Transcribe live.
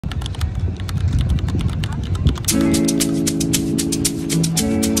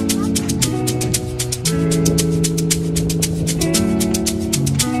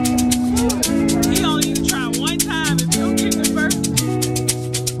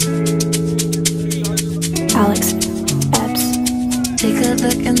Alex. Abs. Take a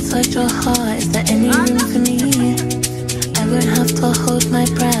look inside your heart. Is there any room for me? I would have to hold my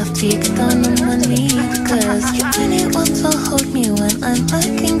breath till you get down on one knee. Cause you really want to hold me when I'm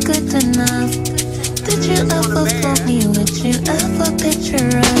looking good enough. Did you ever fool me? Would you ever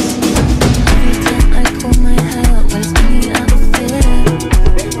picture us? Every time I pull my hair, where's me out of fear?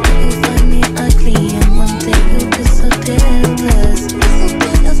 You find me ugly and one day you disappear. Cause little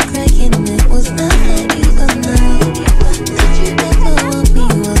bit of crying, it was never even enough. Did you ever want me?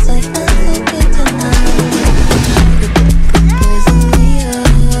 Was I ever good enough?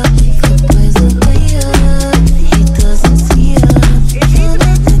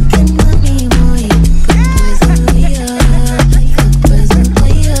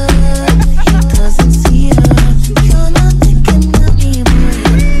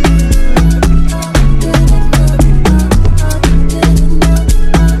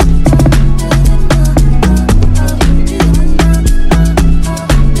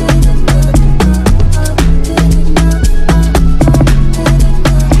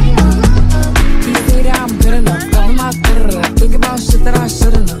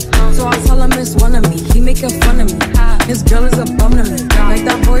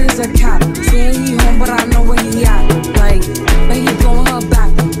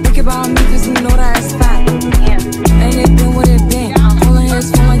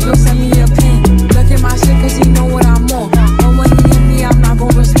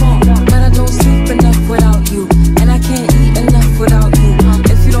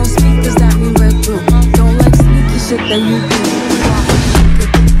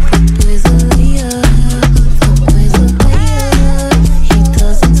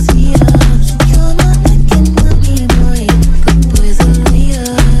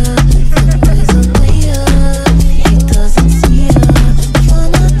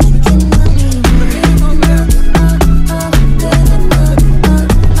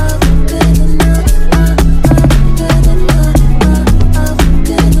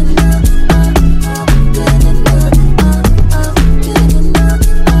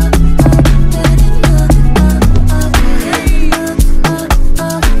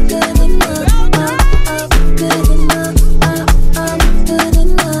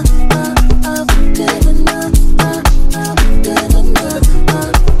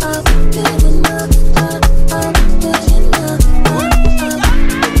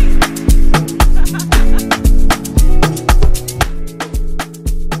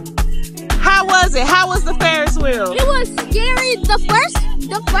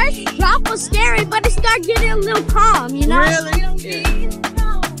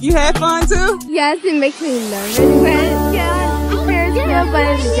 Yes, it makes me nervous, but yeah, the Ferris wheel, but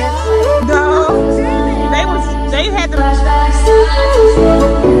it's good. No, they had the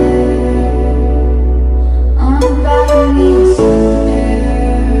We'll be right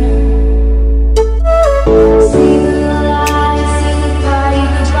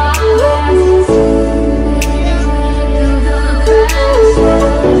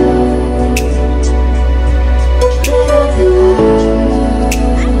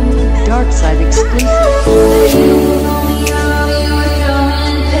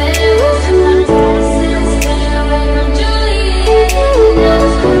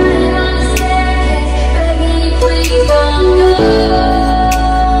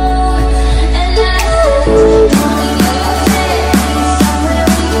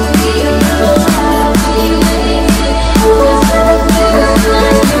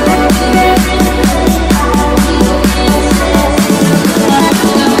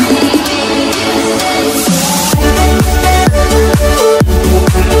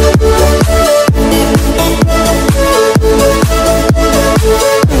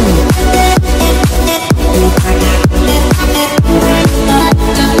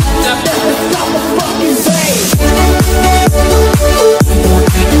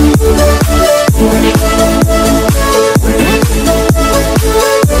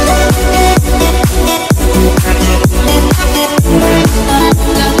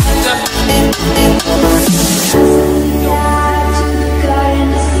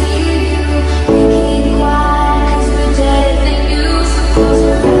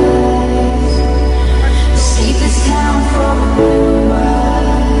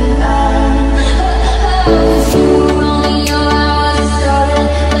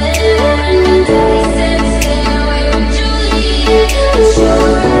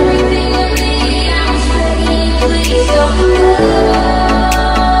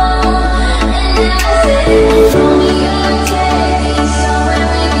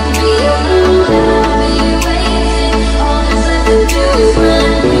back.